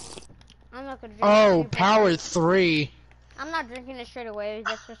 I'm not gonna drink Oh, power 3. I'm not drinking it straight away.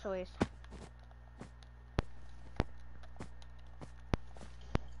 That's just a waste.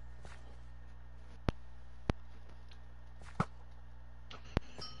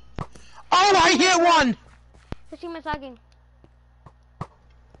 Oh, I hit one! His team is lagging.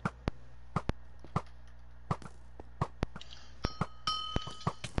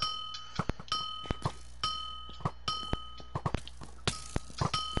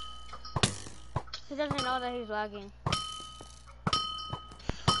 He doesn't know that he's lagging.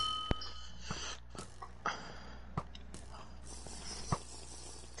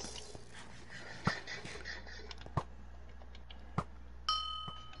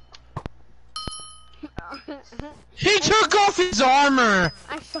 He took off his armor!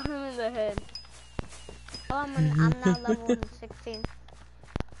 I shot him in the head. Oh, I'm now level 16.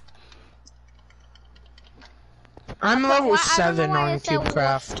 I'm level 7 on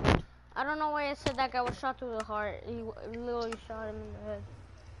CubeCraft. I don't know why it said that guy was shot through the heart. He literally shot him in the head.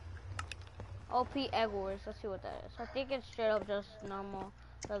 OP eggwars. Let's see what that is. I think it's straight up just normal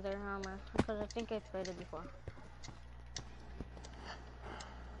leather armor because I think I played it before.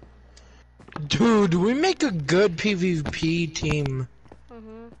 Dude, we make a good PvP team.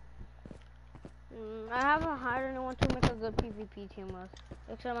 I haven't hired anyone to make a good PvP team with,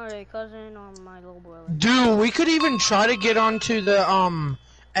 except my cousin or my little brother. Dude, we could even try to get onto the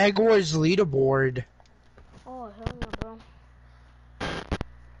eggwars leaderboard. Oh hell no, bro.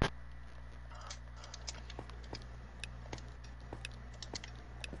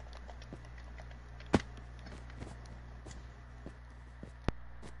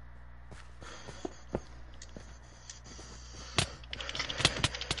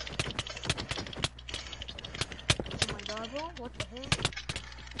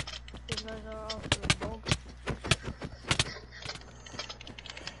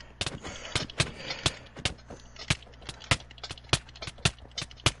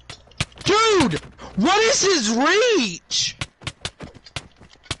 is his reach?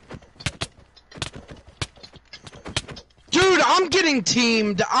 Dude, I'm getting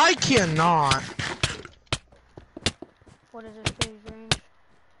teamed. I cannot. What is his phase range?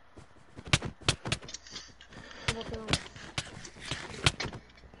 Double kill.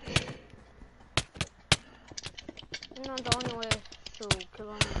 You know, the only way is to kill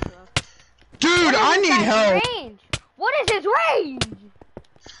him is Dude, I need help. range? What is his range?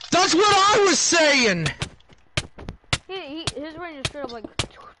 That's what I was saying. His range is straight up like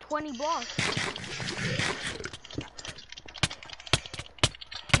 20 blocks.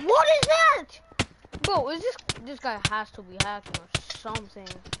 What is that? Bro, is this guy has to be hacking or something.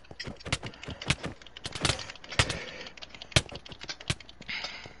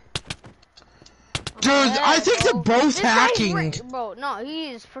 Dude, I think they're both hacking. Bro, no,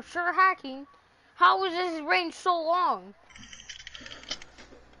 he is for sure hacking. How is his range so long?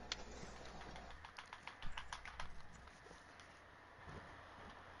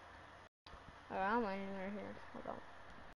 Alright, I'm landing right here. Hold on.